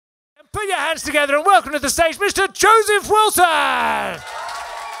Put your hands together and welcome to the stage, Mr. Joseph Wilson!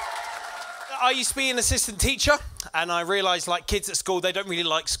 I used to be an assistant teacher, and I realised, like, kids at school, they don't really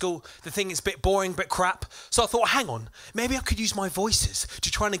like school. The thing is a bit boring, a bit crap. So I thought, hang on, maybe I could use my voices to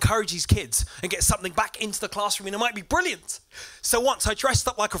try and encourage these kids and get something back into the classroom, and it might be brilliant. So once I dressed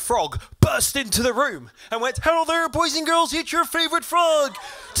up like a frog, burst into the room, and went, "Hello there, boys and girls, it's your favourite frog.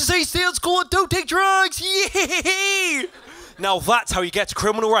 To stay at school and don't take drugs, yay!" Now that's how you get a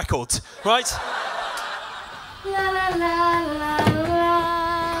criminal record, right? La la la la la.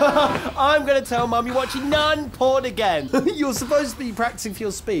 I'm going to tell Mum you're watching nun porn again. You're supposed to be practicing for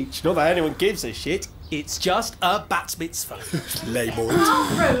your speech. Not that anyone gives a shit. It's just a bat mitzvah. Labelled.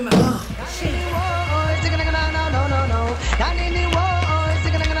 Bathroom.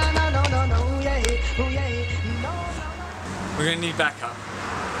 We're going to need backup.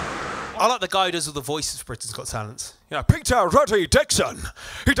 I like the guy who does all the voices for Britain's Got Talent. Yeah, Peter Ruddy Dixon.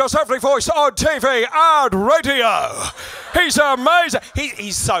 He does every voice on TV and radio. He's amazing.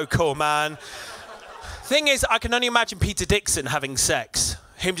 He's so cool, man. Thing is, I can only imagine Peter Dixon having sex.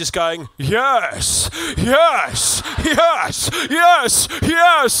 Him just going, yes, yes, yes, yes,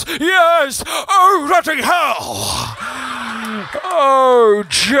 yes, yes. Oh, bloody hell. Oh,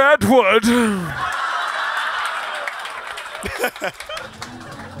 Jedward.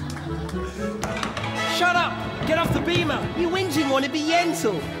 Shut up! Get off the beamer! You whinging want to be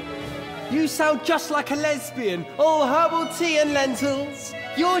yentle. You sound just like a lesbian. All herbal tea and lentils.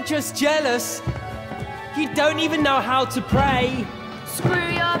 You're just jealous. You don't even know how to pray. Screw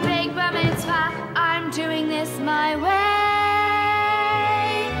your big bar mitzvah. I'm doing this my way.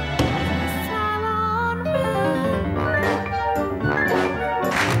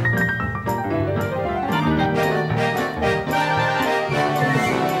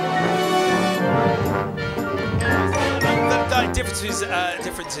 Salon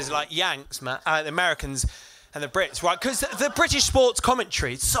differences like Yanks, man, the Americans and the Brits, right? Because the British sports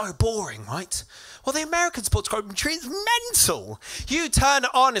commentary is so boring, right? Well, the American sports commentary is mental. You turn it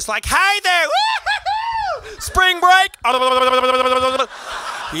on, it's like, hey there, woo-hoo-hoo! Spring break.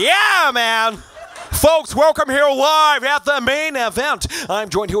 Yeah, man. Folks, welcome here live at the main event. I'm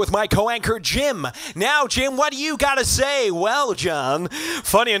joined here with my co-anchor, Jim. Now, Jim, what do you got to say? Well, John,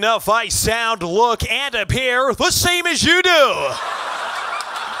 funny enough, I sound, look, and appear the same as you do.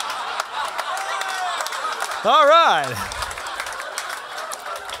 All right.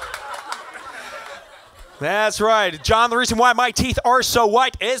 That's right. John, the reason why my teeth are so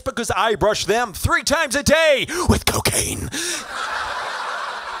white is because I brush them 3 times a day with cocaine.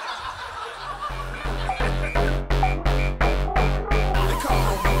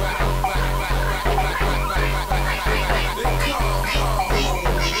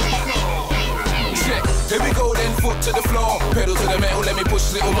 Here we go then, foot to the floor, pedal to the metal, let me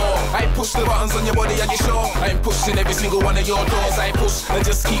push a little more. I push the buttons on your body, are you sure? I'm pushing every single one of your doors. I push and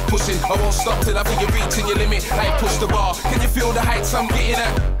just keep pushing. I won't stop till I think you're reaching your limit. I push the bar, can you feel the heights I'm getting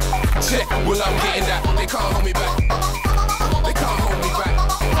at? Check, well I'm getting that. They can't hold me back.